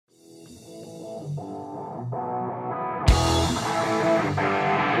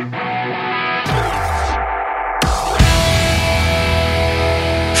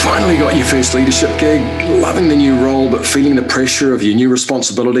Finally got your first leadership gig, loving the new role, but feeling the pressure of your new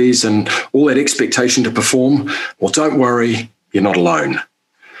responsibilities and all that expectation to perform? Well, don't worry, you're not alone.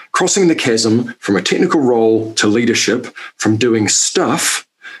 Crossing the chasm from a technical role to leadership, from doing stuff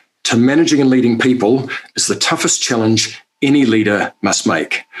to managing and leading people, is the toughest challenge any leader must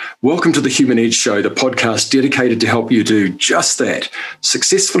make. Welcome to the Human Edge Show, the podcast dedicated to help you do just that,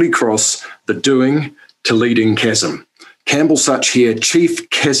 successfully cross the doing to leading chasm. Campbell Such here, Chief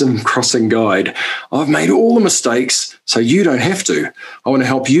Chasm Crossing Guide. I've made all the mistakes so you don't have to. I want to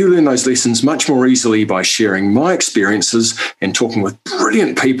help you learn those lessons much more easily by sharing my experiences and talking with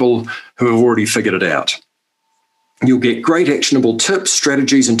brilliant people who have already figured it out. You'll get great actionable tips,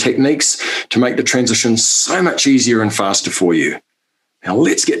 strategies, and techniques to make the transition so much easier and faster for you. Now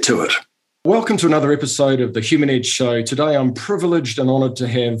let's get to it. Welcome to another episode of the Human Edge Show. Today I'm privileged and honoured to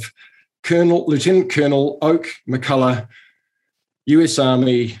have Lieutenant Colonel Oak McCulloch, US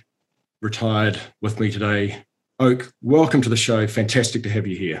Army, retired, with me today. Oak, welcome to the show. Fantastic to have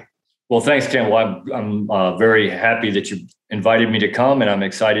you here. Well, thanks, Campbell. I'm very happy that you invited me to come, and I'm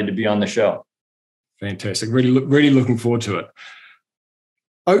excited to be on the show. Fantastic. Really looking forward to it.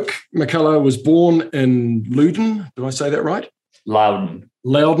 Oak McCulloch was born in Loudon. Did I say that right?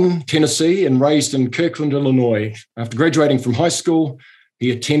 Loudon, Tennessee, and raised in Kirkland, Illinois. After graduating from high school, he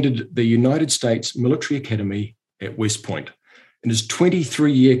attended the United States Military Academy at West Point. In his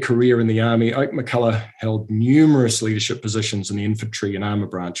 23-year career in the Army, Oak McCulloch held numerous leadership positions in the infantry and armor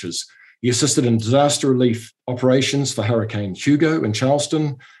branches. He assisted in disaster relief operations for Hurricane Hugo in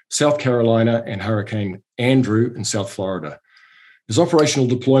Charleston, South Carolina, and Hurricane Andrew in South Florida. His operational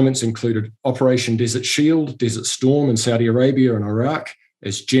deployments included Operation Desert Shield, Desert Storm in Saudi Arabia and Iraq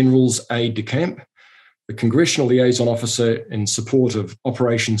as General's Aide de Camp, the Congressional Liaison Officer in support of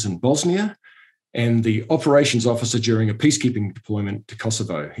operations in Bosnia, and the Operations Officer during a peacekeeping deployment to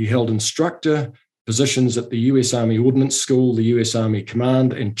Kosovo. He held instructor positions at the US Army Ordnance School, the US Army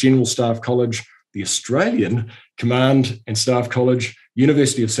Command and General Staff College, the Australian Command and Staff College,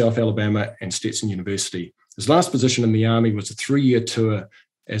 University of South Alabama, and Stetson University. His last position in the Army was a 3-year tour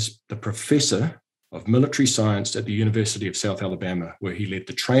as the Professor of Military Science at the University of South Alabama, where he led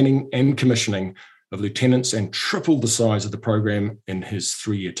the training and commissioning of lieutenants and tripled the size of the program in his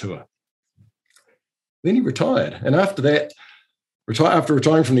 3-year tour. Then he retired. And after that, after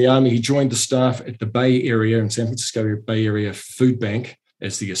retiring from the Army, he joined the staff at the Bay Area in San Francisco Bay Area Food Bank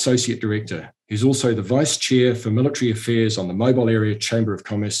as the Associate Director. He's also the Vice Chair for Military Affairs on the Mobile Area Chamber of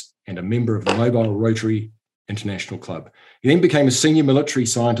Commerce and a member of the Mobile Rotary International Club. He then became a senior military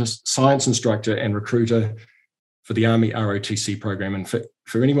scientist, science instructor, and recruiter for the Army ROTC program. And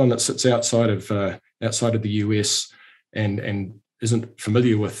for anyone that sits outside of the US and isn't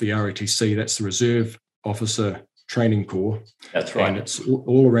familiar with the ROTC, that's the Reserve Officer Training Corps. That's right. And it's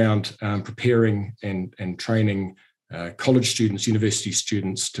all around preparing and training college students, university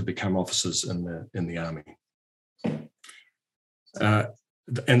students to become officers in the Army.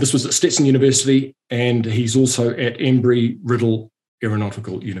 And this was at Stetson University, and he's also at Embry-Riddle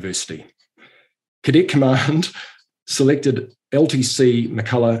Aeronautical University. Cadet Command selected LTC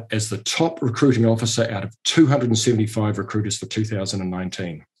McCulloch as the top recruiting officer out of 275 recruiters for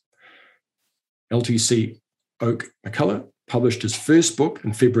 2019. LTC Oak McCulloch published his first book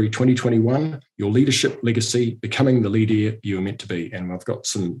in February 2021, Your Leadership Legacy, Becoming the Leader You Were Meant to Be. And I've got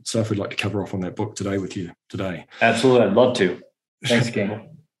some stuff we'd like to cover off on that book today with you today. Absolutely. I'd love to. Thanks, Campbell.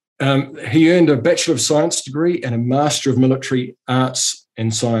 He earned a Bachelor of Science degree and a Master of Military Arts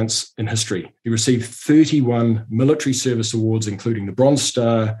and Science in History. He received 31 military service awards, including the Bronze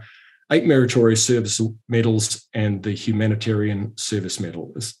Star, 8 Meritorious Service Medals, and the Humanitarian Service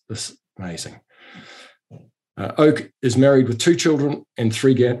Medal. This is amazing. Oak is married with 2 children and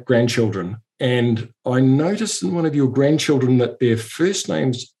 3 grandchildren. And I noticed in one of your grandchildren that their first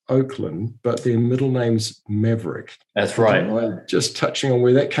name's Oakland, but their middle name's Maverick. That's right. I'm just touching on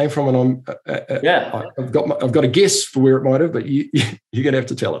where that came from, and I've got a guess for where it might have, but you're going to have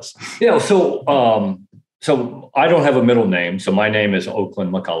to tell us. Yeah. So I don't have a middle name, so my name is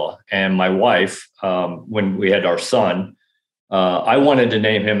Oakland McCulloch, and my wife, when we had our son, I wanted to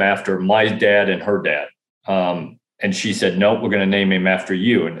name him after my dad and her dad. And she said, nope, we're going to name him after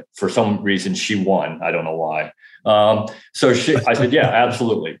you. And for some reason, she won. I don't know why. I said, yeah,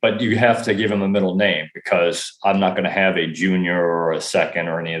 absolutely. But you have to give him a middle name because I'm not going to have a junior or a second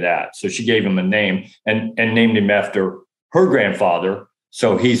or any of that. So she gave him a name and named him after her grandfather.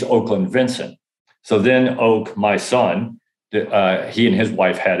 So he's Oakland Vincent. So then Oak, my son, he and his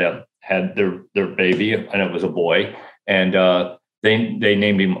wife had their baby, and it was a boy. And they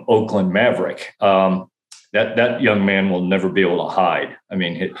named him Oakland Maverick. that young man will never be able to hide. I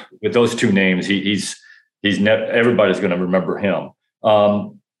mean, with those two names, he's everybody's going to remember him,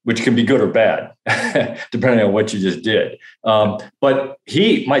 which can be good or bad, depending on what you just did. But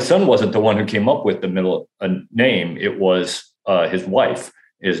my son wasn't the one who came up with the middle name. It was his wife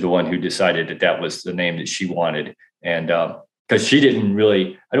is the one who decided that was the name that she wanted. And because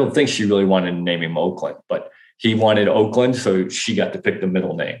I don't think she really wanted to name him Oakland, but he wanted Oakland, so she got to pick the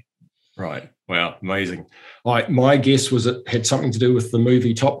middle name. Right. Wow. Amazing. My guess was it had something to do with the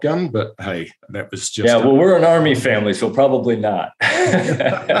movie Top Gun, but hey, that was just... Yeah, well, we're an Army family, so probably not. That's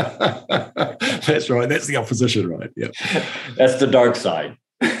right. That's the opposition, right? Yeah. That's the dark side.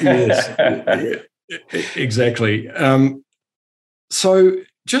 Yes. Yeah, exactly. So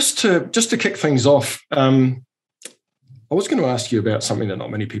just to kick things off, I was going to ask you about something that not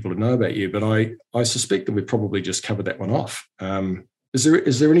many people would know about you, but I suspect that we've probably just covered that one off. Is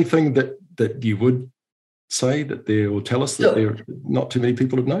there anything that you would say or tell us that there not too many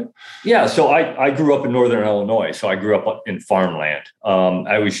people have known? Yeah, so I grew up in Northern Illinois, so I grew up in farmland.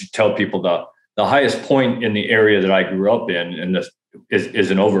 I always tell people the highest point in the area that I grew up in, and this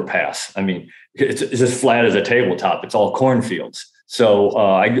is an overpass. I mean, it's as flat as a tabletop. It's all cornfields. So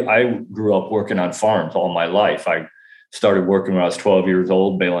I grew up working on farms all my life. I started working when I was 12 years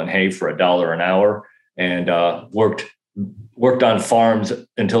old, baling hay for $1 an hour, and worked on farms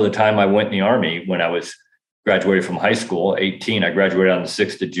until the time I went in the Army. When I was graduated from high school, 18, I graduated on the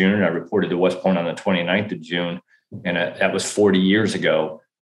 6th of June. I reported to West Point on the 29th of June. And that was 40 years ago,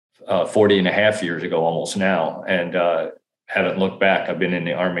 40 and a half years ago, almost now. And haven't looked back. I've been in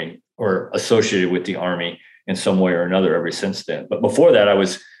the Army or associated with the Army in some way or another ever since then. But before that, I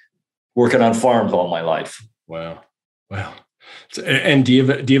was working on farms all my life. Wow. And do you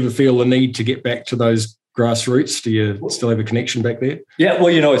ever feel the need to get back to those grassroots? Do you still have a connection back there? Yeah,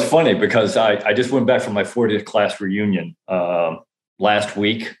 well, it's funny because I just went back from my 40th class reunion last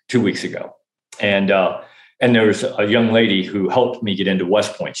week, 2 weeks ago. And there was a young lady who helped me get into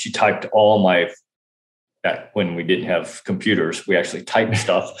West Point. She typed back when we didn't have computers, we actually typed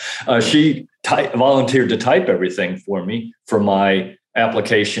stuff. She volunteered to type everything for me for my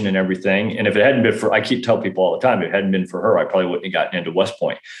application and everything. And if it hadn't been I keep telling people all the time, if it hadn't been for her, I probably wouldn't have gotten into West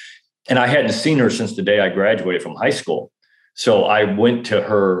Point. And I hadn't seen her since the day I graduated from high school. So I went to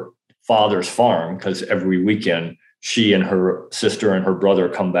her father's farm because every weekend she and her sister and her brother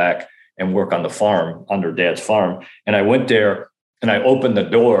come back and work on the farm, on their dad's farm. And I went there and I opened the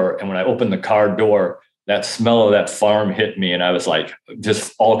door. And when I opened the car door, that smell of that farm hit me. And I was like,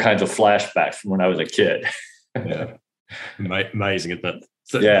 just all kinds of flashbacks from when I was a kid. Yeah. Amazing, isn't it?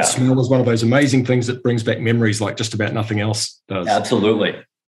 The smell is one of those amazing things that brings back memories like just about nothing else does. Absolutely.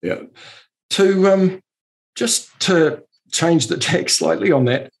 Yeah. Just to change the tack slightly on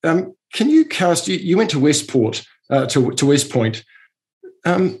that, can you you went to Westport, to West Point,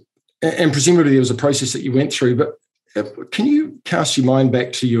 and presumably there was a process that you went through, but can you cast your mind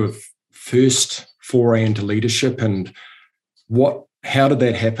back to your first foray into leadership and how did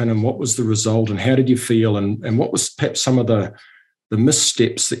that happen and what was the result and how did you feel and what was perhaps some of the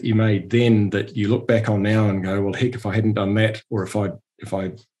missteps that you made then that you look back on now and go, well, heck, if I hadn't done that, or if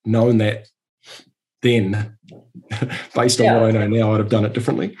I'd known that then based on what I know now, I'd have done it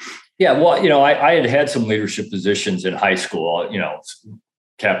differently? Yeah, well, I had some leadership positions in high school,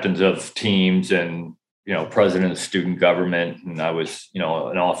 captains of teams and, president of student government. And I was,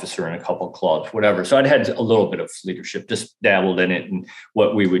 an officer in a couple of clubs, whatever. So I'd had a little bit of leadership, just dabbled in it and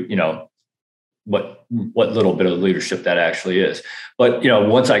what we would, what little bit of leadership that actually is. But,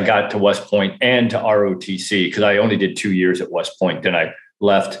 once I got to West Point and to ROTC, because I only did 2 years at West Point, then I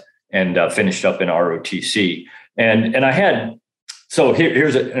left and finished up in ROTC. And I had, so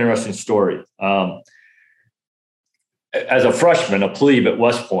here's an interesting story. As a freshman, a plebe at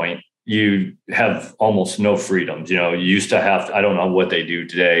West Point, you have almost no freedoms. You used to have, I don't know what they do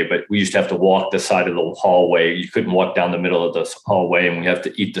today, but we used to have to walk the side of the hallway. You couldn't walk down the middle of the hallway, and we have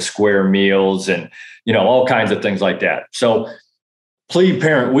to eat the square meals and, all kinds of things like that. So plebe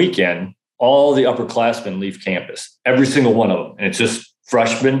parent weekend, all the upperclassmen leave campus, every single one of them. And it's just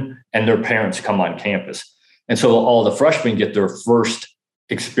freshmen and their parents come on campus. And so all the freshmen get their first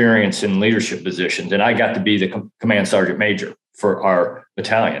experience in leadership positions. And I got to be the command sergeant major for our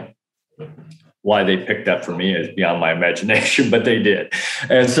battalion. Why they picked that for me is beyond my imagination, but they did.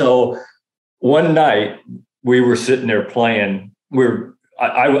 And so one night we were sitting there playing.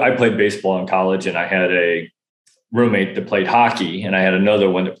 I played baseball in college, and I had a roommate that played hockey, and I had another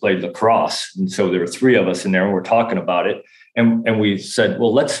one that played lacrosse. And so there were three of us in there, and we're talking about it. And we said,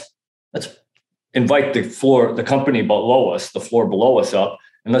 well, let's invite the company below us, the floor below us up,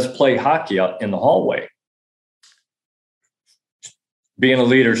 and let's play hockey out in the hallway. being a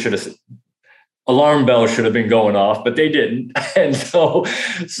leader alarm bells should have been going off, but they didn't. And so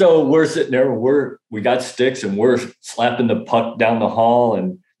we're sitting there, we got sticks and we're slapping the puck down the hall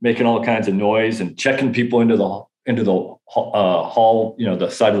and making all kinds of noise and checking people into the hall, the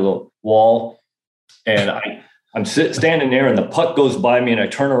side of the wall. And I'm standing there and the puck goes by me and I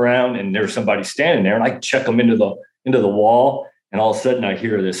turn around and there's somebody standing there and I check them into the wall. And all of a sudden I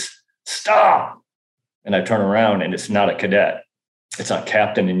hear this, "Stop." And I turn around and it's not a cadet. It's a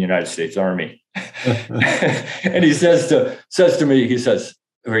captain in the United States Army. And he says to me, he says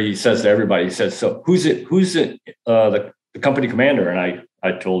to everybody, he says, "So who's the company commander?" And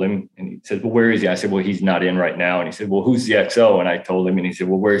I told him, and he said, "Well, where is he?" I said, "Well, he's not in right now." And he said, "Well, who's the XO?" And I told him, and he said,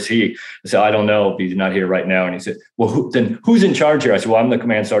 "Well, where's he?" I said, "I don't know. He's not here right now." And he said, "Well, then who's in charge here?" I said, "Well, I'm the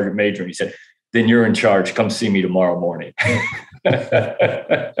command sergeant major." And he said, "Then you're in charge. Come see me tomorrow morning."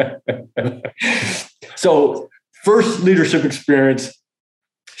 So first leadership experience,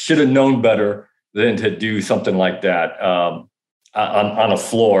 should have known better than to do something like that on a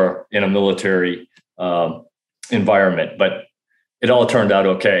floor in a military environment. But it all turned out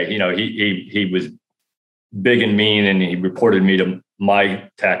okay. He was big and mean, and he reported me to my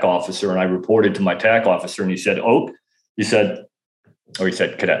TAC officer, and I reported to my TAC officer, and he said, "Oak," he said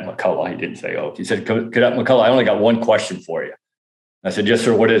Cadet McCulloch. He didn't say Oak. He said, "Cadet McCulloch, I only got one question for you." I said, "Yes,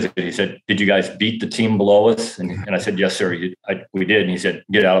 sir. What is it?" He said, "Did you guys beat the team below us?" And I said, "Yes, sir. We did." And he said,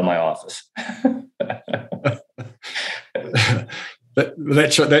 "Get out of my office."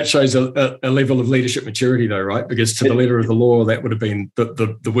 That shows a level of leadership maturity, though, right? Because to the leader of the law, that would have been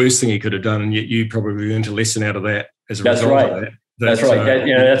the worst thing he could have done, and yet you probably learned a lesson out of that as a result of that. That's right.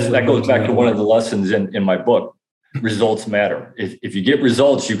 That goes back to one of the lessons in my book. Results matter. If you get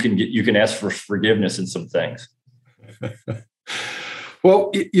results, you can ask for forgiveness in some things.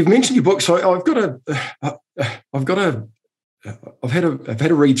 Well, you've mentioned your book, so I've had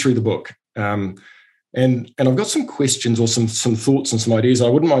a read through the book. And I've got some questions or some thoughts and some ideas I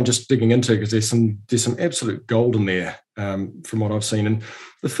wouldn't mind just digging into, because there's some absolute gold in there from what I've seen. And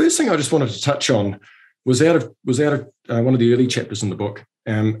the first thing I just wanted to touch on was out of one of the early chapters in the book,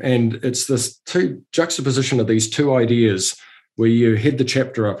 and it's this juxtaposition of these two ideas where you head the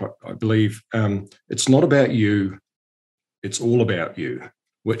chapter up. I believe it's not about you, it's all about you,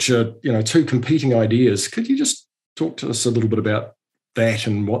 which are two competing ideas. Could you just talk to us a little bit about that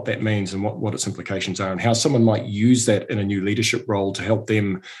and what that means and what its implications are, and how someone might use that in a new leadership role to help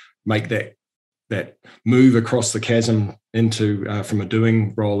them make that move across the chasm into from a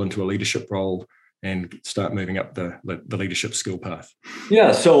doing role into a leadership role and start moving up the leadership skill path?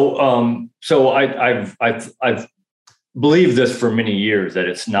 Yeah. So I've believed this for many years, that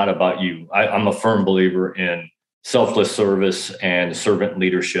it's not about you. I'm a firm believer in selfless service and servant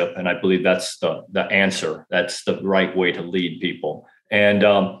leadership, and I believe that's the answer. That's the right way to lead people. And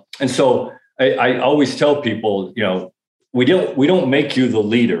so I always tell people, we don't make you the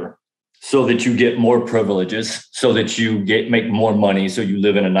leader so that you get more privileges, so that you make more money, so you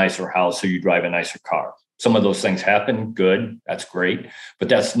live in a nicer house, so you drive a nicer car. Some of those things happen. Good. That's great. But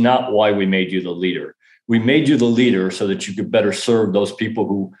that's not why we made you the leader. We made you the leader so that you could better serve those people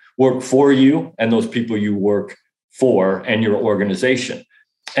who work for you and those people you work for and your organization.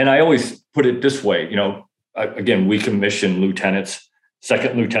 And I always put it this way, again, we commission lieutenants,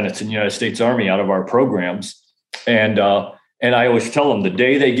 second lieutenants in the United States Army out of our programs. And I always tell them, the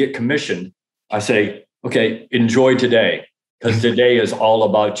day they get commissioned, I say, okay, enjoy today, because today is all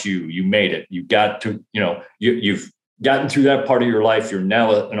about you. You made it. You got to, you've gotten through that part of your life. You're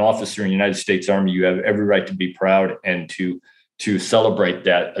now an officer in the United States Army. You have every right to be proud and to celebrate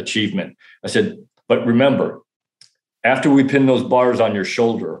that achievement. I said, but remember, after we pin those bars on your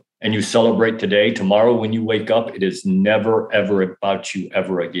shoulder and you celebrate today, tomorrow when you wake up, it is never, ever about you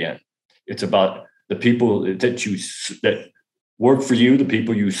ever again. It's about the people that work for you, the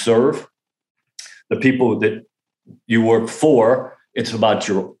people you serve, the people that you work for. It's about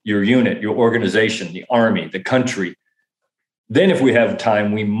your unit, your organization, the Army, the country. Then if we have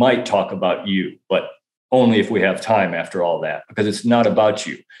time, we might talk about you, but only if we have time after all that, because it's not about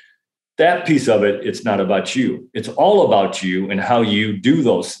you. That piece of it, it's not about you. It's all about you and how you do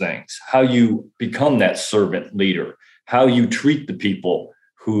those things, how you become that servant leader, how you treat the people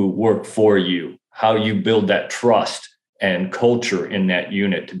who work for you, how you build that trust and culture in that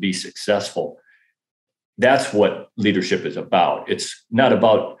unit to be successful. That's what leadership is about. It's not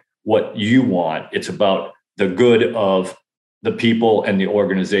about what you want. It's about the good of the people and the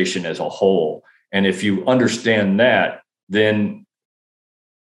organization as a whole. And if you understand that, then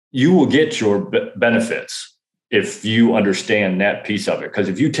you will get your benefits if you understand that piece of it. Because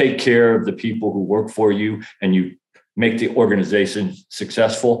if you take care of the people who work for you and you make the organization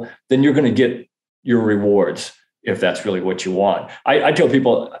successful, then you're going to get your rewards if that's really what you want. I tell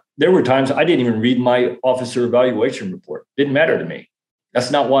people there were times I didn't even read my officer evaluation report. Didn't matter to me.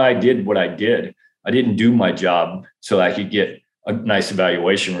 That's not why I did what I did. I didn't do my job so I could get a nice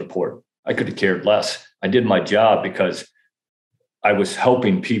evaluation report. I could have cared less. I did my job because I was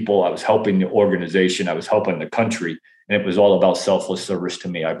helping people. I was helping the organization. I was helping the country. And it was all about selfless service to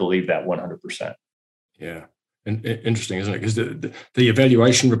me. I believe that 100%. Yeah. And interesting, isn't it? Because the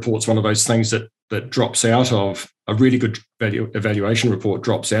evaluation report's one of those things that drops out of a really good evaluation report,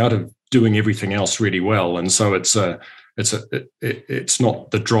 drops out of doing everything else really well. And so it's not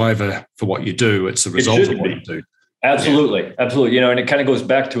the driver for what you do. It's the result of what you do. Absolutely. Yeah. Absolutely. And it kind of goes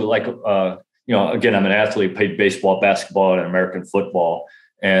back to like, again, I'm an athlete, played baseball, basketball, and American football.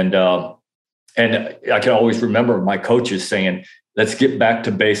 And I can always remember my coaches saying, let's get back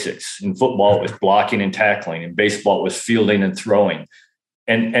to basics. In football, it was blocking and tackling. In baseball, it was fielding and throwing.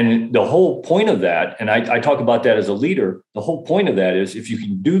 And the whole point of that, and I talk about that as a leader, the whole point of that is if you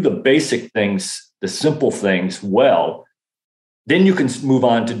can do the basic things, the simple things well, then you can move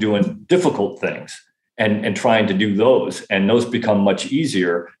on to doing difficult things and trying to do those. And those become much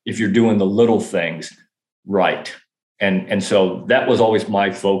easier if you're doing the little things right. And so that was always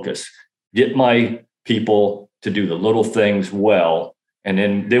my focus. Get my people to do the little things well, and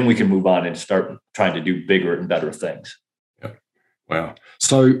then we can move on and start trying to do bigger and better things. Yeah. Wow.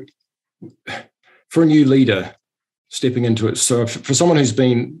 So for a new leader stepping into it, so for someone who's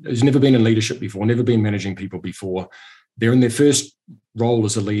never been in leadership before, never been managing people before, they're in their first role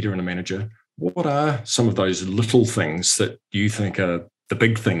as a leader and a manager. What are some of those little things that you think are the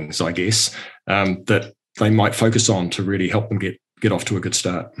big things, I guess, that they might focus on to really help them get off to a good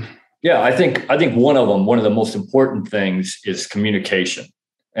start? Yeah, I think one of the most important things is communication.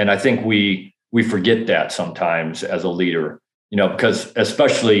 And I think we forget that sometimes as a leader, because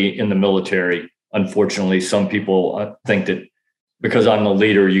especially in the military, unfortunately, some people think that because I'm the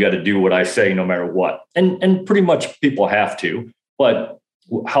leader, you got to do what I say no matter what. And pretty much people have to, but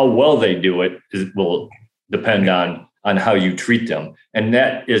how well they do it will depend on how you treat them. And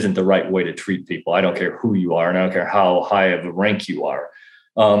that isn't the right way to treat people. I don't care who you are, and I don't care how high of a rank you are.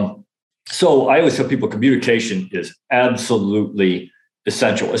 So I always tell people communication is absolutely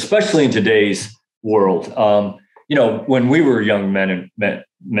essential, especially in today's world. When we were young men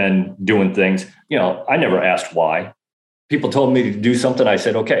doing things, I never asked why. People told me to do something. I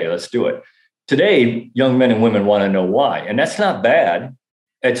said, okay, let's do it. Today, young men and women want to know why. And that's not bad.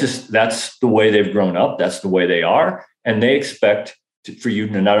 It's just, that's the way they've grown up. That's the way they are. And they expect for you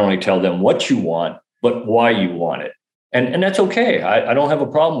to not only tell them what you want, but why you want it. And that's okay. I don't have a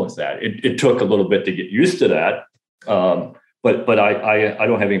problem with that. It took a little bit to get used to that. But I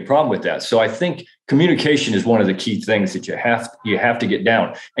don't have any problem with that. So I think communication is one of the key things that you have to get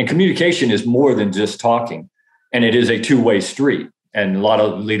down. And communication is more than just talking. And it is a two-way street. And a lot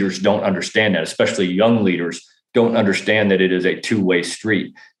of leaders don't understand that, especially young leaders don't understand that it is a two-way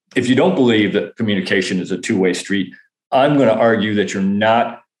street. If you don't believe that communication is a two-way street, I'm going to argue that you're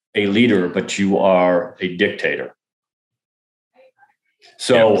not a leader, but you are a dictator.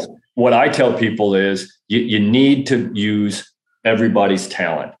 So what I tell people is you need to use everybody's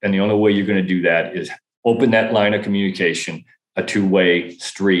talent. And the only way you're going to do that is open that line of communication, a two-way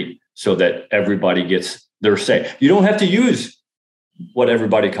street, so that everybody gets their say. You don't have to use what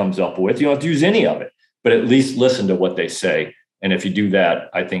everybody comes up with. You don't have to use any of it, but at least listen to what they say. And if you do that,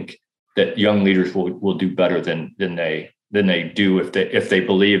 I think that young leaders will do better than they do if they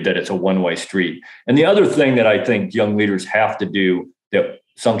believe that it's a one-way street. And the other thing that I think young leaders have to do that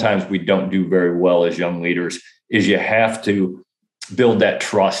sometimes we don't do very well as young leaders is you have to build that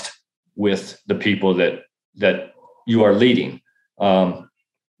trust with the people that you are leading.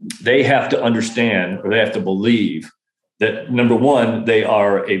 They have to understand, or they have to believe that, number one, they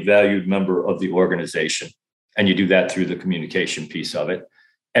are a valued member of the organization. And you do that through the communication piece of it,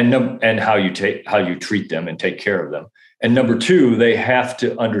 and how you treat them and take care of them. And number two, they have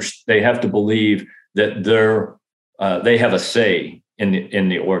to believe that they have a say in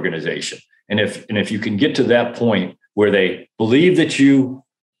the organization. And if you can get to that point where they believe that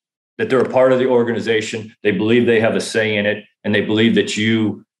they're a part of the organization, they believe they have a say in it, and they believe that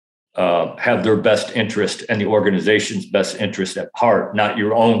you have their best interest and the organization's best interest at heart, not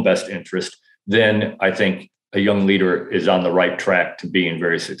your own best interest, then I think a young leader is on the right track to being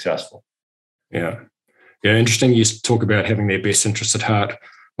very successful. Yeah. Interesting. You talk about having their best interest at heart.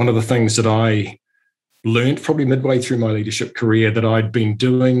 One of the things that I learned probably midway through my leadership career that I'd been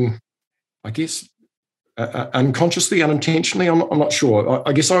doing, I guess, unconsciously, unintentionally, I'm not sure.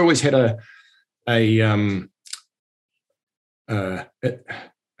 I guess I always had a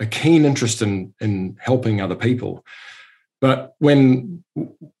a keen interest in helping other people. But when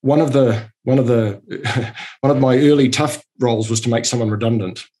one of my early tough roles was to make someone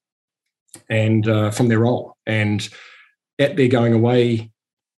redundant and from their role, and at their going away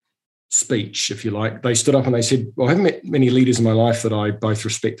speech, if you like, they stood up and they said, well, I haven't met many leaders in my life that I both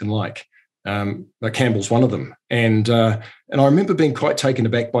respect and like. But Campbell's one of them. And I remember being quite taken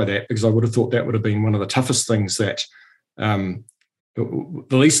aback by that, because I would have thought that would have been one of the toughest things that the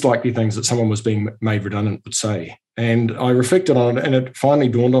least likely things that someone was being made redundant would say. And I reflected on it, and it finally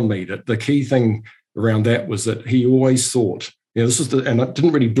dawned on me that the key thing around that was that he always thought, and it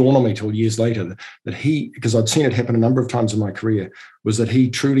didn't really dawn on me till years later, that he, because I'd seen it happen a number of times in my career, was that he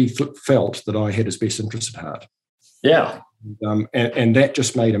truly felt that I had his best interest at heart. Yeah. And that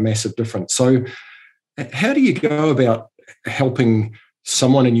just made a massive difference. So how do you go about helping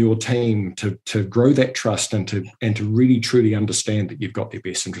someone in your team to grow that trust and to really truly understand that you've got their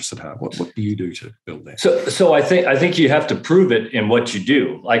best interests at heart? What do you do to build that? So I think you have to prove it in what you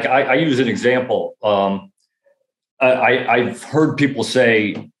do. Like I use an example. I've heard people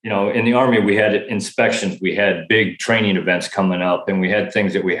say, in the Army, we had inspections, we had big training events coming up, and we had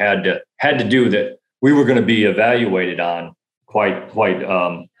things that we had to do that we were going to be evaluated on quite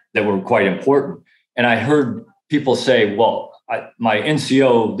that were quite important. And I heard people say, well,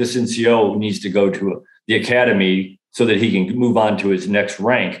 this NCO needs to go to the academy so that he can move on to his next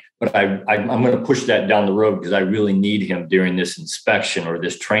rank. But I'm going to push that down the road because I really need him during this inspection or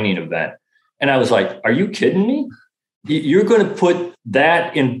this training event. And I was like, are you kidding me? You're going to put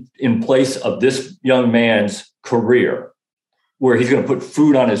that in place of this young man's career, where he's going to put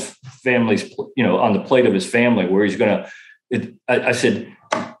food on his family's, on the plate of his family, where he's going to, I said,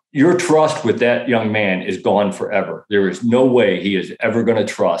 your trust with that young man is gone forever. There is no way he is ever going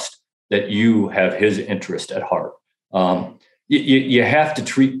to trust that you have his interest at heart. You have to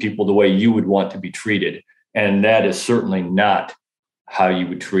treat people the way you would want to be treated. And that is certainly not how you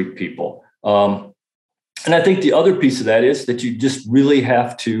would treat people. And I think the other piece of that is that you just really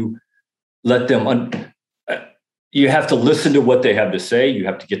have to let them, you have to listen to what they have to say. You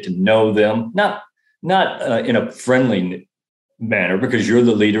have to get to know them, not in a friendly manner, because you're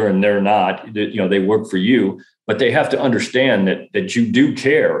the leader and they're not, they work for you, but they have to understand that you do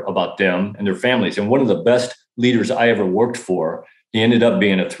care about them and their families. And one of the best leaders I ever worked for, he ended up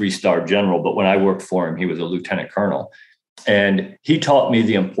being a 3-star general, but when I worked for him, he was a lieutenant colonel. And he taught me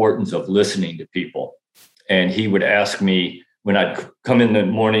the importance of listening to people. And he would ask me when I'd come in the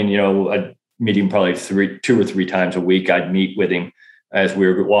morning, I'd meet him probably 2 or 3 times a week. I'd meet with him as we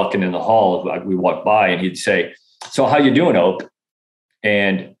were walking in the hall. We walked by and he'd say, so how you doing, Oak?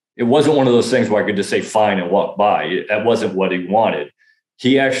 And it wasn't one of those things where I could just say fine and walk by. That wasn't what he wanted.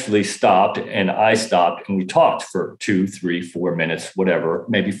 He actually stopped and I stopped and we talked for 2, 3, 4 minutes, whatever,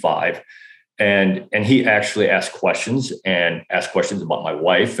 maybe 5. And he actually asked questions about my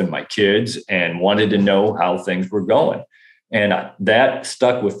wife and my kids and wanted to know how things were going. And that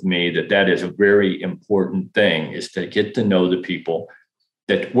stuck with me, that is a very important thing, is to get to know the people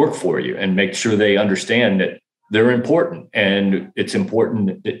that work for you and make sure they understand that they're important. And it's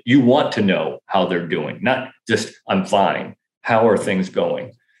important that you want to know how they're doing, not just I'm fine. How are things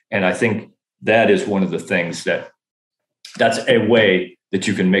going? And I think that is one of the things that's a way that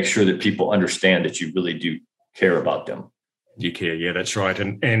you can make sure that people understand that you really do care about them. You care, yeah, that's right.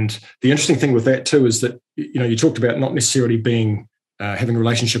 And the interesting thing with that too is that you talked about not necessarily being having a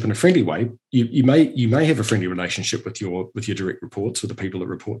relationship in a friendly way. You may have a friendly relationship with your direct reports, with the people that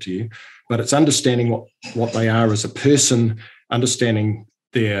report to you, but it's understanding what they are as a person, understanding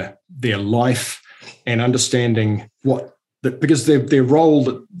their life, and understanding because their role,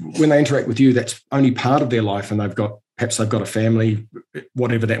 that when they interact with you, that's only part of their life, and perhaps they've got a family,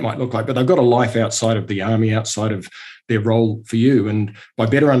 whatever that might look like, but they've got a life outside of the Army, outside of their role for you. And by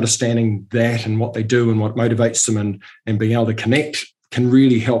better understanding that and what they do and what motivates them and being able to connect can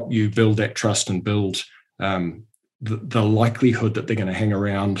really help you build that trust and build the likelihood that they're going to hang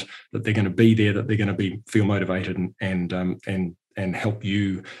around, that they're going to be there, that they're going to feel motivated and help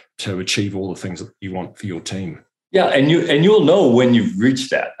you to achieve all the things that you want for your team. Yeah, and you'll know when you've reached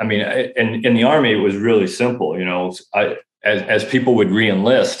that. I mean, in the Army, it was really simple. As people would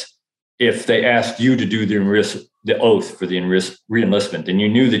re-enlist, if they asked you to do the oath for the re-enlistment, then you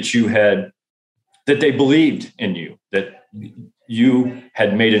knew that they believed in you, that you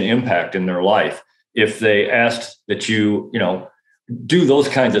had made an impact in their life. If they asked that you do those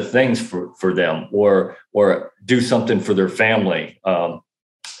kinds of things for them, or do something for their family.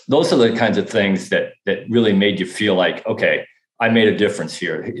 Those are the kinds of things that really made you feel like, okay, I made a difference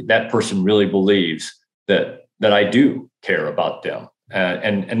here. That person really believes that that I do care about them.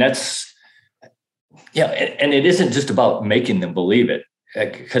 And that's, yeah. And it isn't just about making them believe it,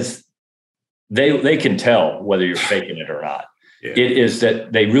 because they can tell whether you're faking it or not. Yeah. It is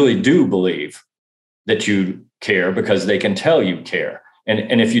that they really do believe that you care, because they can tell you care.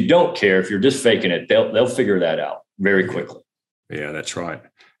 And if you don't care, if you're just faking it, they'll figure that out very quickly. Yeah, that's right.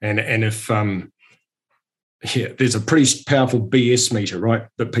 And if there's a pretty powerful BS meter, right,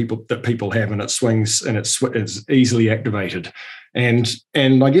 that people have, and it swings and it's easily activated. And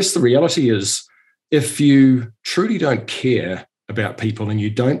I guess the reality is, if you truly don't care about people and you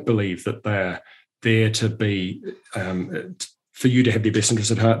don't believe that they're there to be for you to have their best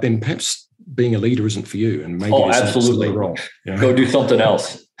interests at heart, then perhaps being a leader isn't for you. And maybe absolutely wrong. Go do something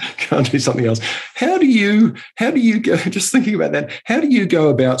else. Go do something else. How do you go? Just thinking about that, how do you go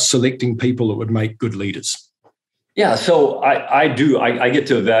about selecting people that would make good leaders? Yeah, so I get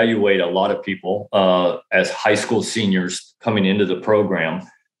to evaluate a lot of people as high school seniors coming into the program.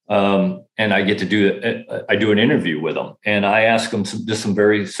 And I get to do an interview with them, and I ask them some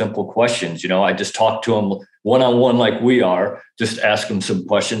very simple questions. I just talk to them one-on-one like we are, just ask them some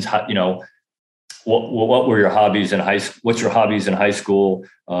questions. What were your hobbies in high school? What's your hobbies in high school?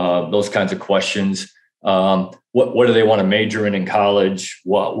 Those kinds of questions. What do they want to major in college?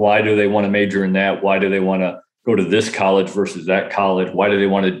 Why do they want to major in that? Why do they want to go to this college versus that college? Why do they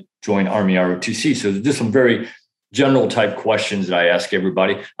want to join Army ROTC? So there's just some very general type questions that I ask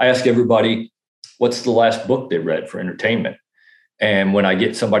everybody. I ask everybody, what's the last book they read for entertainment? And when I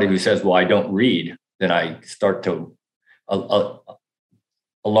get somebody who says, well, I don't read, then I start to,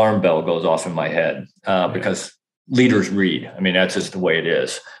 alarm bell goes off in my head, because leaders read. I mean, that's just the way it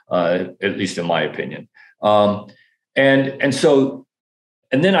is, at least in my opinion. And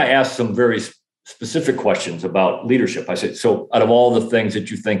then I ask some very specific questions about leadership. I said, so out of all the things that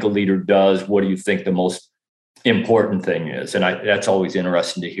you think a leader does, what do you think the most important thing is? And that's always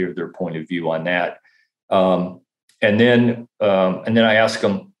interesting to hear their point of view on that. And then I ask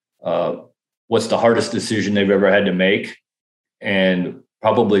them, what's the hardest decision they've ever had to make? And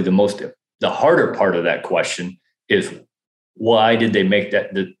probably the harder part of that question is, why did they make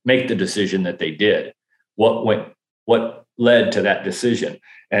the decision that they did? What led to that decision?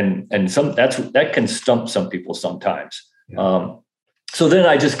 And that can stump some people sometimes. Yeah. So then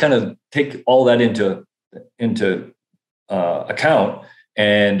I just kind of take all that into account.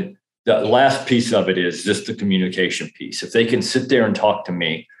 And the last piece of it is just the communication piece. If they can sit there and talk to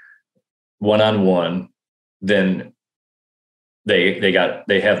me one-on-one, then they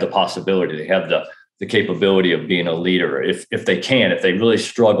have the possibility, they have the capability of being a leader. If they really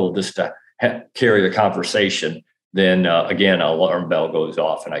struggle just to carry the conversation, then again, an alarm bell goes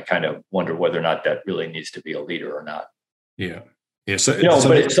off, and I kind of wonder whether or not that really needs to be a leader or not. Yeah. Yeah. So,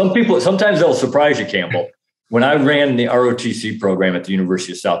 but some people, sometimes they'll surprise you, Campbell. When I ran the ROTC program at the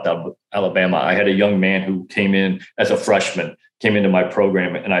University of South Alabama, I had a young man who came in as a freshman, came into my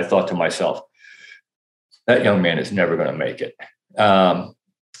program, and I thought to myself, that young man is never going to make it.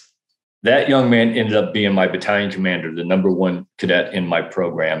 That young man ended up being my battalion commander, the number one cadet in my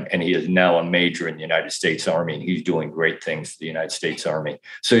program, and he is now a major in the United States Army, and he's doing great things for the United States Army.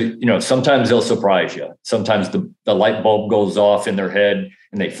 So, sometimes they'll surprise you. Sometimes the light bulb goes off in their head,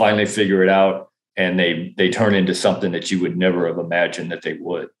 and they finally figure it out, and they turn into something that you would never have imagined that they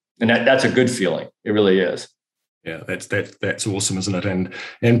would. And that's a good feeling. It really is. Yeah, that's awesome, isn't it?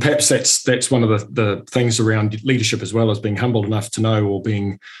 And perhaps that's one of the things around leadership as well, as being humble enough to know, or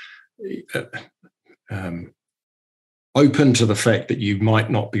being open to the fact that you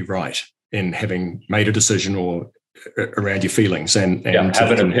might not be right in having made a decision or around your feelings, and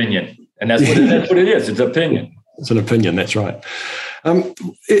have an opinion. And that's what it is. It's opinion. It's an opinion. That's right.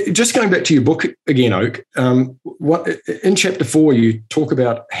 Just going back to your book again, Oak. In chapter 4, you talk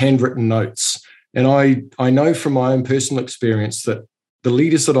about handwritten notes, and I know from my own personal experience that the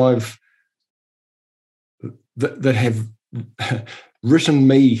leaders that have written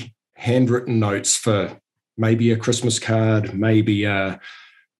me handwritten notes for maybe a Christmas card, maybe a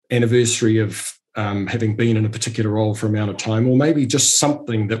anniversary of having been in a particular role for an amount of time, or maybe just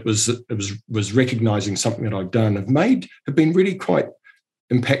something that was recognizing something that I've done, have been really quite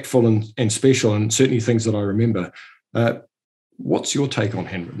impactful and special, and certainly things that I remember. What's your take on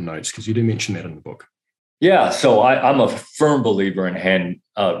handwritten notes? Because you do mention that in the book. Yeah, so I'm a firm believer in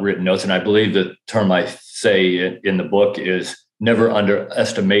handwritten notes, and I believe the term I say in the book is never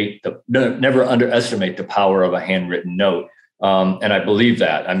underestimate the power of a handwritten note. And I believe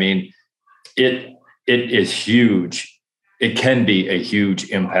that. I mean, it is huge. It can be a huge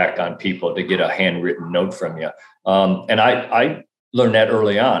impact on people to get a handwritten note from you. And I learned that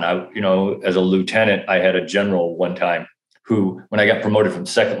early on. As a lieutenant, I had a general one time who, when I got promoted from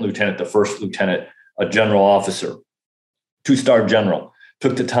second lieutenant to first lieutenant, a general officer, 2-star general,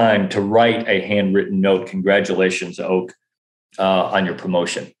 took the time to write a handwritten note. Congratulations, Oak, on your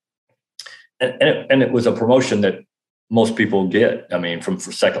promotion. And it was a promotion that most people get. I mean, from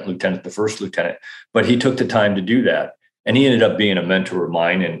second lieutenant to first lieutenant, but he took the time to do that. And he ended up being a mentor of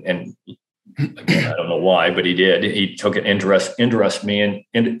mine. And again, I don't know why, but he did. He took an interest in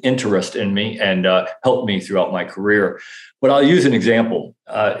me and helped me throughout my career. But I'll use an example.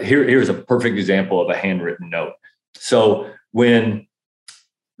 Here's a perfect example of a handwritten note. So when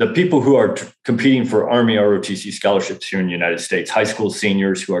the people who are competing for Army ROTC scholarships here in the United States, high school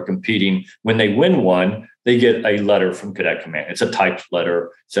seniors who are competing, when they win one, they get a letter from Cadet Command. It's a typed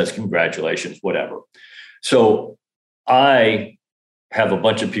letter, says congratulations, whatever. So I have a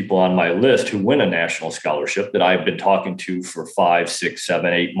bunch of people on my list who win a national scholarship that I've been talking to for 5, 6,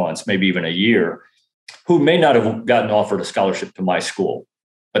 7, 8 months, maybe even a year, who may not have gotten offered a scholarship to my school,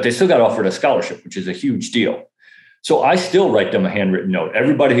 but they still got offered a scholarship, which is a huge deal. So I still write them a handwritten note.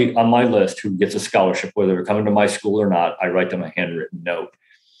 Everybody on my list who gets a scholarship, whether they're coming to my school or not, I write them a handwritten note.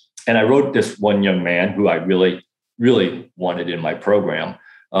 And I wrote this one young man who I really, really wanted in my program.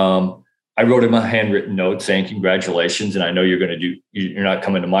 I wrote him a handwritten note saying, congratulations. And I know you're not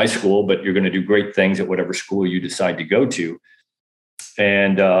coming to my school, but you're going to do great things at whatever school you decide to go to.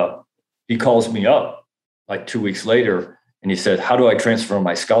 And he calls me up like 2 weeks later. And he said, how do I transfer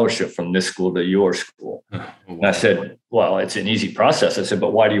my scholarship from this school to your school? And I said, well, it's an easy process. I said,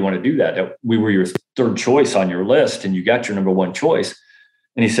 but why do you want to do that? We were your third choice on your list and you got your number one choice.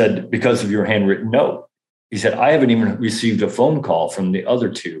 And he said, because of your handwritten note. He said, I haven't even received a phone call from the other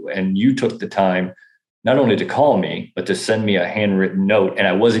two. And you took the time not only to call me, but to send me a handwritten note. And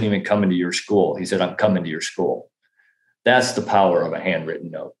I wasn't even coming to your school. He said, I'm coming to your school. That's the power of a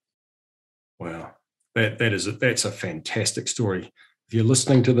handwritten note. Wow. That's a fantastic story. If you're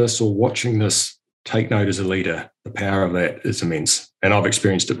listening to this or watching this, take note as a leader. The power of that is immense. And I've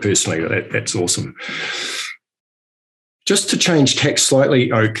experienced it personally. That's awesome. Just to change tack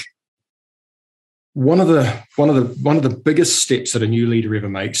slightly, Oak, one of the biggest steps that a new leader ever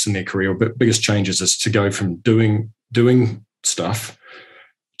makes in their career, or biggest changes, is to go from doing stuff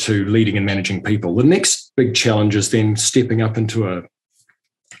to leading and managing people. The next big challenge is then stepping up into a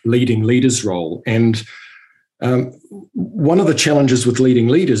leading leaders role. And one of the challenges with leading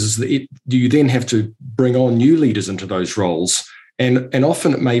leaders is that you then have to bring on new leaders into those roles. And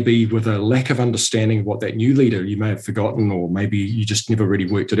often it may be with a lack of understanding of what that new leader, you may have forgotten, or maybe you just never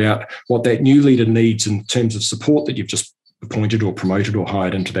really worked it out, what that new leader needs in terms of support that you've just appointed or promoted or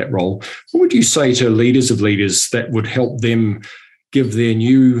hired into that role. What would you say to leaders of leaders that would help them give their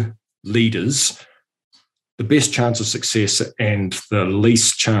new leaders the best chance of success and the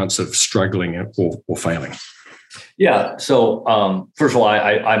least chance of struggling or failing? Yeah. So first of all,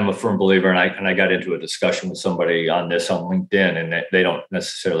 I'm a firm believer, and I got into a discussion with somebody on this on LinkedIn, and they don't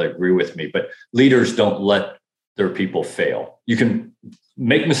necessarily agree with me, but leaders don't let their people fail. You can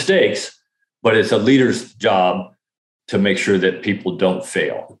make mistakes, but it's a leader's job to make sure that people don't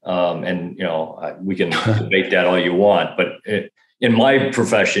fail. And we can debate that all you want, but in my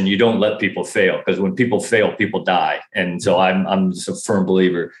profession, you don't let people fail, because when people fail, people die. And so I'm just a firm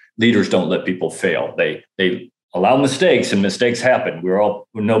believer. Leaders don't let people fail. They allow mistakes, and mistakes happen.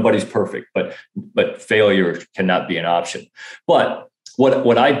 Nobody's perfect, but failure cannot be an option. But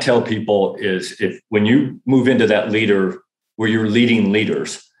what I tell people is, when you move into that leader where you're leading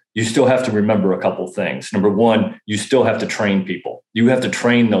leaders, you still have to remember a couple of things. Number one, you still have to train people. You have to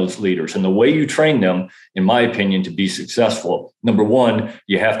train those leaders. And the way you train them, in my opinion, to be successful, number one,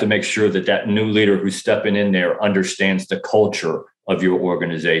 you have to make sure that new leader who's stepping in there understands the culture of your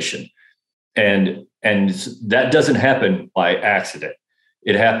organization. And that doesn't happen by accident.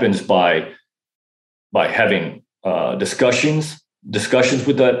 It happens by having discussions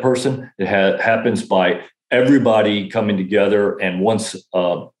with that person. It happens by everybody coming together, and once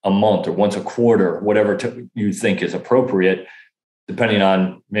a month or once a quarter, whatever you think is appropriate, depending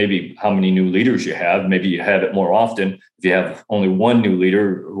on maybe how many new leaders you have. Maybe you have it more often. If you have only one new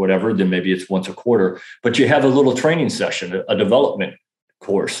leader or whatever, then maybe it's once a quarter. But you have a little training session, a development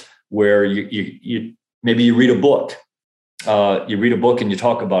course, where you maybe you read a book. You read a book and you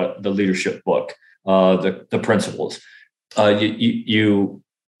talk about the leadership book, the principles.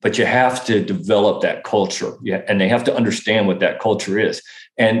 But you have to develop that culture, and they have to understand what that culture is.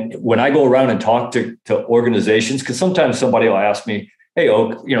 And when I go around and talk to organizations, because sometimes somebody will ask me, "Hey,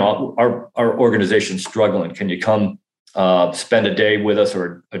 Oak, our organization's struggling. Can you come spend a day with us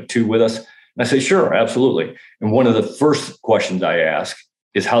or two with us?" And I say, sure, absolutely. And one of the first questions I ask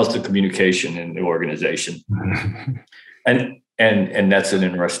is, how's the communication in the organization? And that's an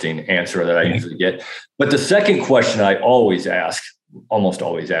interesting answer that I usually get. But the second question I almost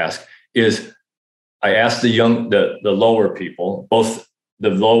always ask, is I ask the lower people, both the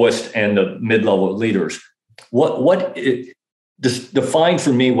lowest and the mid-level leaders, define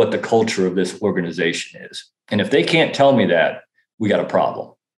for me what the culture of this organization is. And if they can't tell me that, we got a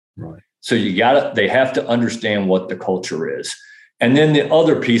problem. Right. So they have to understand what the culture is. And then the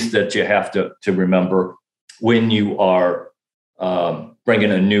other piece that you have to remember when you are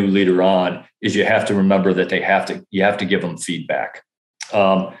bringing a new leader on is you have to remember that you have to give them feedback.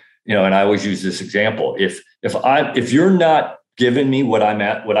 And I always use this example. If you're not giving me what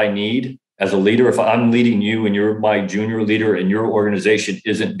I need as a leader, if I'm leading you and you're my junior leader and your organization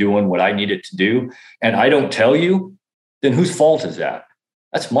isn't doing what I need it to do, and I don't tell you, then whose fault is that?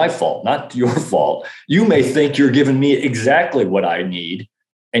 That's my fault, not your fault. You may think you're giving me exactly what I need,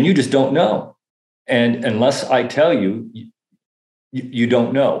 and you just don't know. And unless I tell you, you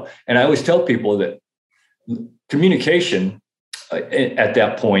don't know. And I always tell people that communication at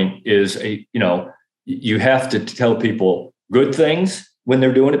that point is you have to tell people good things when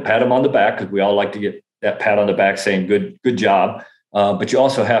they're doing it, pat them on the back, because we all like to get that pat on the back saying good job. But you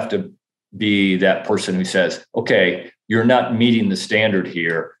also have to be that person who says, okay, you're not meeting the standard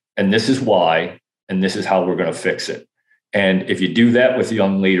here, and this is why, and this is how we're going to fix it. And if you do that with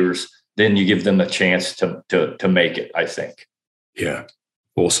young leaders, then you give them a chance to make it, I think. Yeah,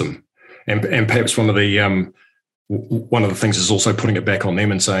 awesome. And perhaps one of the things is also putting it back on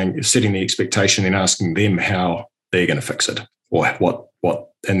them and setting the expectation and asking them how they're going to fix it, or what,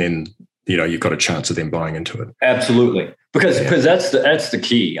 and then you've got a chance of them buying into it. Absolutely, because that's the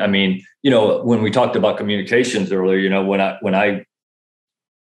key. I mean, when we talked about communications earlier, when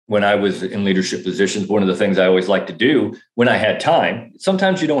I was in leadership positions, one of the things I always like to do when I had time.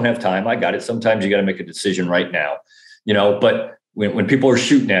 Sometimes you don't have time. I got it. Sometimes you got to make a decision right now. But when people are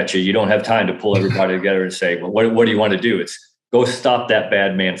shooting at you, you don't have time to pull everybody together and say, well, what do you want to do? It's go stop that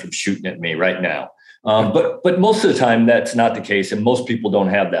bad man from shooting at me right now. But most of the time, that's not the case. And most people don't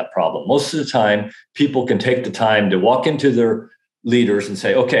have that problem. Most of the time, people can take the time to walk into their leaders and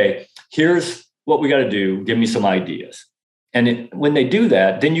say, okay, here's what we got to do. Give me some ideas. And when they do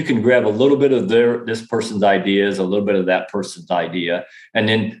that, then you can grab a little bit of this person's ideas, a little bit of that person's idea, and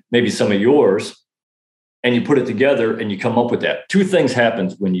then maybe some of yours, and you put it together and you come up with that. Two things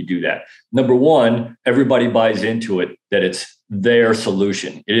happens when you do that. Number one, everybody buys into it that it's their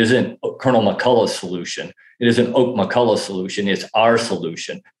solution. It isn't Colonel McCulloch's solution. It isn't Oak McCulloch's solution. It's our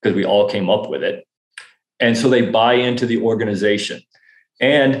solution because we all came up with it. And so they buy into the organization,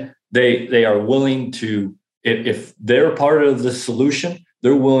 and they are willing to, if they're part of the solution,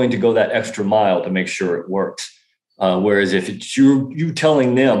 they're willing to go that extra mile to make sure it works. Whereas if it's you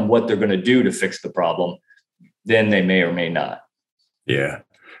telling them what they're going to do to fix the problem, then they may or may not. Yeah.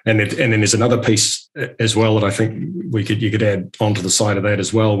 And then there's another piece as well that I think you could add onto the side of that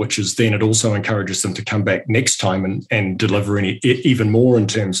as well, which is then it also encourages them to come back next time and deliver even more in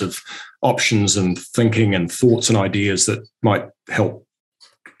terms of options and thinking and thoughts and ideas that might help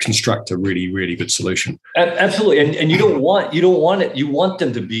construct a really, really good solution. Absolutely. And you don't want it. You want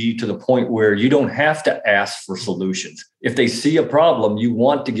them to be to the point where you don't have to ask for solutions. If they see a problem, you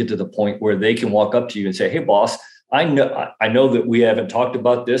want to get to the point where they can walk up to you and say, hey, boss, I know that we haven't talked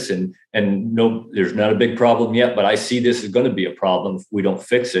about this and no, there's not a big problem yet, but I see this is going to be a problem if we don't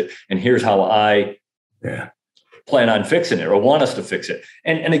fix it. And here's how I plan on fixing it or want us to fix it.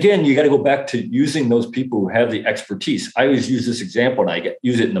 And again, you got to go back to using those people who have the expertise. I always use this example, and I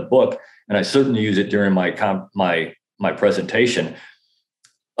use it in the book, and I certainly use it during my presentation.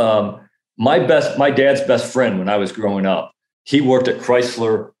 My dad's best friend when I was growing up, he worked at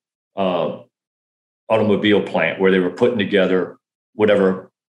Chrysler automobile plant where they were putting together whatever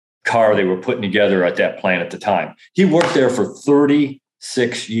car they were putting together at that plant at the time. He worked there for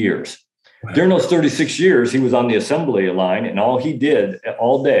 36 years. Wow. During those 36 years, he was on the assembly line, and all he did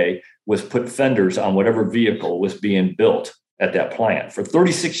all day was put fenders on whatever vehicle was being built at that plant for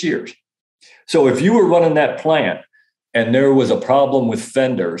 36 years. So if you were running that plant and there was a problem with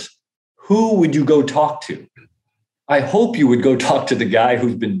fenders, who would you go talk to? I hope you would go talk to the guy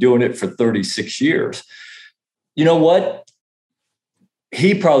who's been doing it for 36 years. You know what?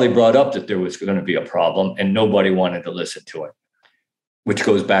 He probably brought up that there was going to be a problem and nobody wanted to listen to it, which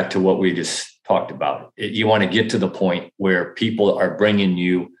goes back to what we just talked about. You want to get to the point where people are bringing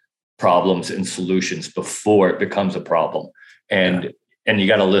you problems and solutions before it becomes a problem. And you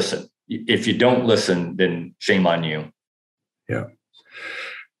got to listen. If you don't listen, then shame on you. Yeah.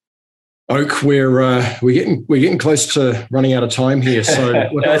 Oak, we're getting close to running out of time here. So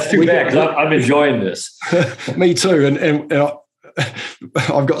that's too bad, 'cause I'm enjoying this. Me too, and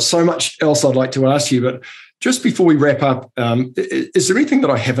I've got so much else I'd like to ask you, but just before we wrap up, is there anything that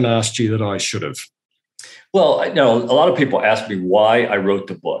I haven't asked you that I should have? Well, a lot of people ask me why I wrote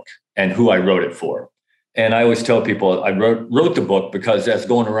the book and who I wrote it for. And I always tell people I wrote the book because as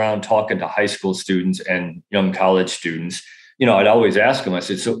going around talking to high school students and young college students, I'd always ask them, I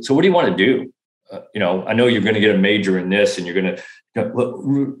said, so what do you want to do? I know you're going to get a major in this and you're going to,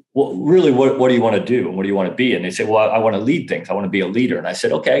 really, what do you want to do? And what do you want to be? And they say, well, I want to lead things. I want to be a leader. And I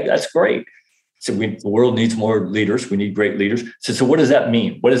said, okay, that's great. So the world needs more leaders. We need great leaders. So what does that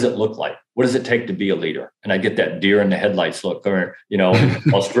mean? What does it look like? What does it take to be a leader? And I get that deer in the headlights look, or, in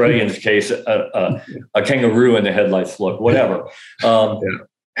Australians' case, a kangaroo in the headlights look, whatever.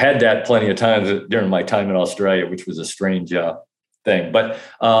 Had that plenty of times during my time in Australia, which was a strange thing. But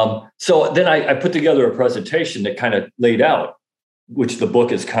so then I put together a presentation that kind of laid out, which the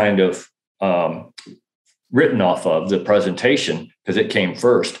book is kind of written off of, the presentation, because it came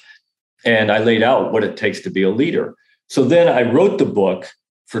first. And I laid out what it takes to be a leader. So then I wrote the book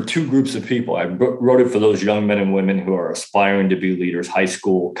for two groups of people. I wrote it for those young men and women who are aspiring to be leaders, high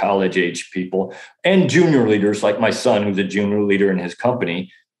school, college age people, and junior leaders like my son, who's a junior leader in his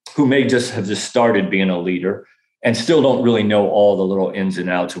company, who may just have started being a leader and still don't really know all the little ins and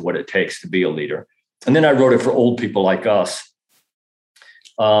outs of what it takes to be a leader. And then I wrote it for old people like us.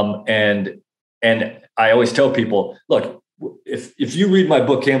 And I always tell people, look, if you read my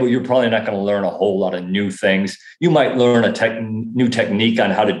book, Campbell, you're probably not going to learn a whole lot of new things. You might learn a new technique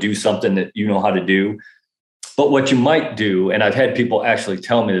on how to do something that you know how to do. But what you might do, and I've had people actually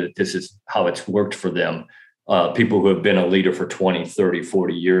tell me that this is how it's worked for them, people who have been a leader for 20, 30,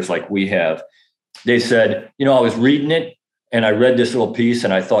 40 years like we have, they said, I was reading it and I read this little piece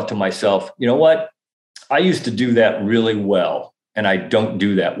and I thought to myself, you know what? I used to do that really well and I don't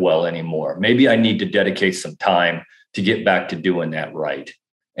do that well anymore. Maybe I need to dedicate some time to get back to doing that right.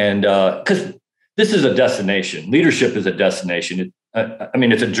 And because this is a destination. Leadership is a destination.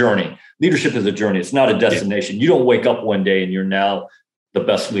 It's a journey. Leadership is a journey. It's not a destination. You don't wake up one day and you're now the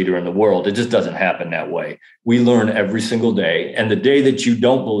best leader in the world. It just doesn't happen that way. We learn every single day. And the day that you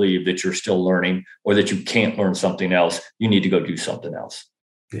don't believe that you're still learning or that you can't learn something else, you need to go do something else.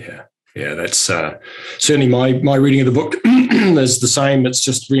 Yeah, that's certainly my reading of the book is the same. It's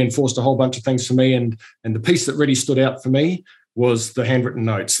just reinforced a whole bunch of things for me. And the piece that really stood out for me was the handwritten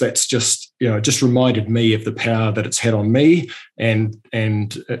notes. That's just, just reminded me of the power that it's had on me and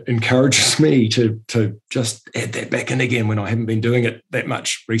encourages me to just add that back in again when I haven't been doing it that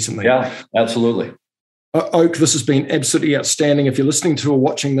much recently. Yeah, absolutely. Oak, this has been absolutely outstanding. If you're listening to or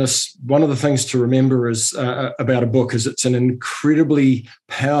watching this, one of the things to remember is about a book is it's an incredibly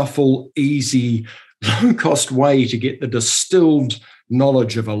powerful, easy, low-cost way to get the distilled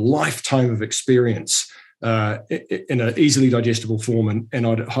knowledge of a lifetime of experience in an easily digestible form. And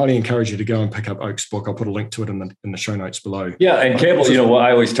I'd highly encourage you to go and pick up Oak's book. I'll put a link to it in the show notes below. Yeah, and Campbell, what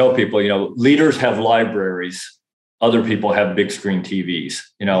I always tell people, leaders have libraries. Other people have big screen TVs.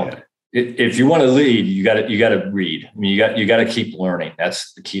 If you want to lead, you got to read. You got to keep learning.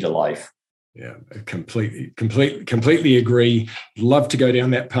 That's the key to life. Yeah, completely agree. Love to go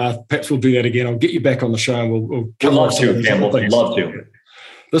down that path. Perhaps we'll do that again. I'll get you back on the show and we'll come love to, Campbell. Love to.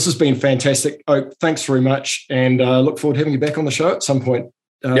 This has been fantastic. Oak, thanks very much. And look forward to having you back on the show at some point.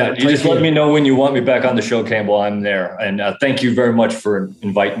 You just let me know when you want me back on the show, Campbell. I'm there. And thank you very much for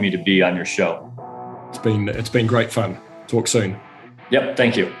inviting me to be on your show. It's been great fun. Talk soon. Yep.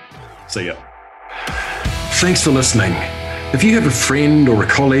 Thank you. See ya. Thanks for listening. If you have a friend or a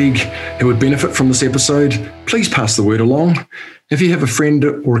colleague who would benefit from this episode, please pass the word along. If you have a friend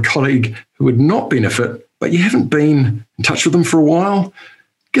or a colleague who would not benefit, but you haven't been in touch with them for a while,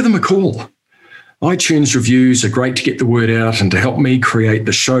 give them a call. iTunes reviews are great to get the word out and to help me create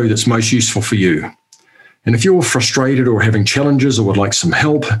the show that's most useful for you. And if you're frustrated or having challenges or would like some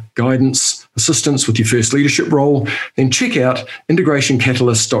help, guidance, assistance with your first leadership role, then check out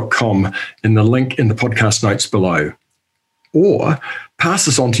integrationcatalyst.com in the link in the podcast notes below. Or pass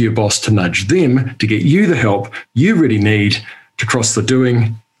this on to your boss to nudge them to get you the help you really need to cross the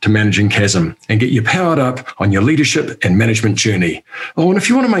doing to managing chasm and get you powered up on your leadership and management journey. Oh, and if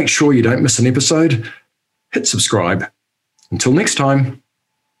you want to make sure you don't miss an episode, hit subscribe. Until next time.